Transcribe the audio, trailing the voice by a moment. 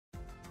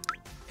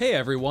Hey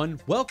everyone,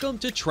 welcome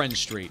to Trend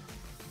Street.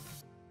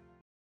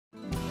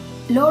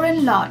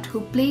 Loren Lott,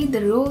 who played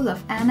the role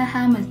of Anna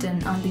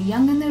Hamilton on The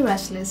Young and the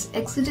Restless,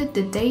 exited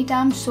the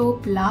daytime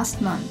soap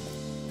last month.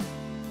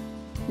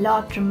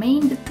 Lott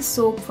remained with the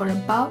soap for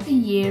about a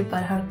year,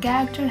 but her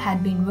character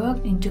had been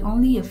worked into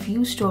only a few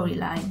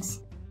storylines.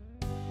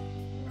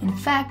 In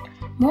fact,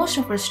 most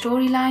of her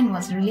storyline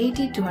was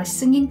related to her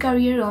singing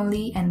career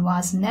only and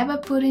was never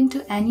put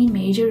into any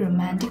major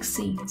romantic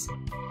scenes.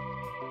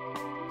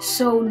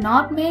 So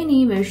not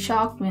many were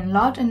shocked when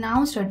Lott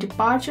announced her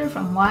departure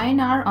from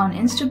Y&R on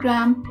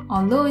Instagram,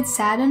 although it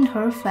saddened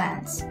her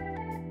fans.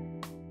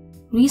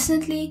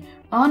 Recently,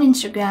 on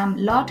Instagram,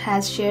 Lott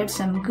has shared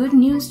some good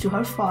news to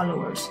her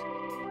followers.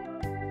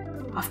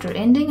 After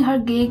ending her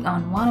gig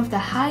on one of the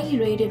highly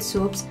rated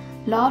soaps,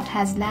 Lott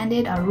has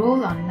landed a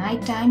role on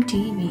nighttime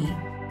TV.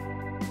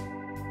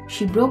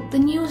 She broke the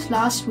news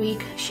last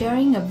week,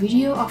 sharing a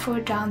video of her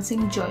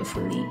dancing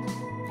joyfully.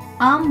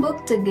 "I'm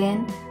booked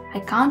again. I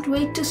can't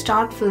wait to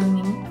start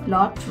filming,"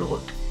 Lott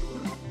wrote.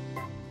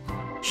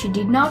 She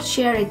did not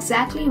share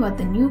exactly what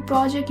the new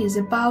project is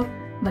about,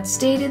 but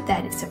stated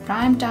that it's a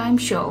primetime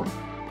show.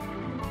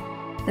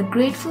 The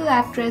grateful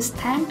actress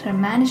thanked her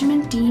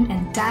management team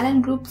and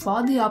talent group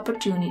for the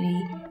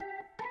opportunity.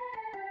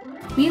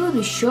 "We will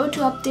be sure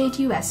to update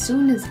you as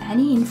soon as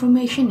any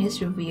information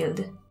is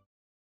revealed."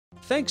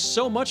 Thanks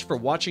so much for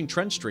watching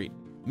Trend Street.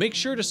 Make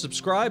sure to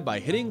subscribe by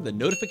hitting the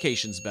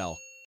notifications bell.